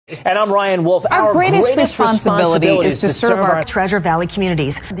And I'm Ryan Wolf. Our greatest responsibility is to serve our Treasure Valley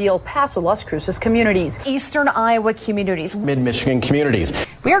communities, the El Paso, Las Cruces communities, Eastern Iowa communities, Mid-Michigan communities.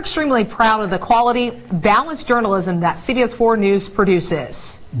 We are extremely proud of the quality, balanced journalism that CBS 4 News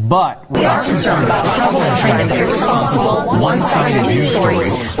produces. But we are concerned about trouble and trend of irresponsible, one-sided news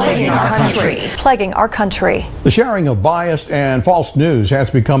stories plaguing our country. The sharing of biased and false news has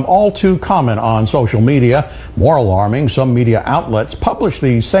become all too common on social media. More alarming, some media outlets publish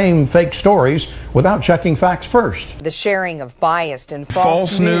these same fake stories without checking facts first. The sharing of biased and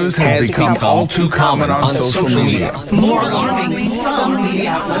false news has become all too common on social media. More alarming, some media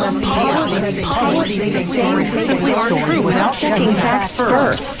outlets publish these same fake stories without checking facts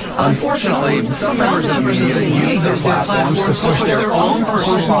first. Unfortunately, some members of the media use their platforms to push their own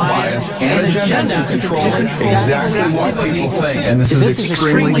personal bias and agenda to control exactly what people think. And this is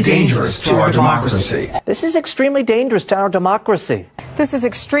extremely dangerous to our democracy. This is extremely dangerous to our democracy. This is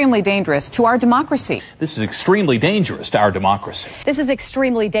extremely dangerous to our democracy. This is extremely dangerous to our democracy. This is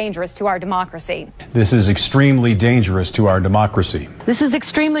extremely dangerous to our democracy. This is extremely dangerous to our democracy. This is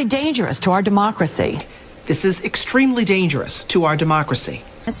extremely dangerous to our democracy. This is extremely dangerous to our democracy.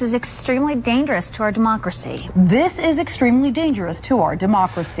 This is extremely dangerous to our democracy. This is extremely dangerous to our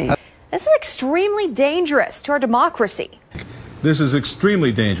democracy. This is extremely dangerous to our democracy. This is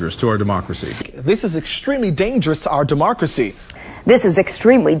extremely dangerous to our democracy. This is extremely dangerous to our democracy. This is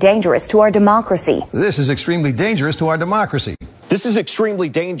extremely dangerous to our democracy. This is extremely dangerous to our democracy. This is extremely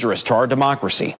dangerous to our democracy.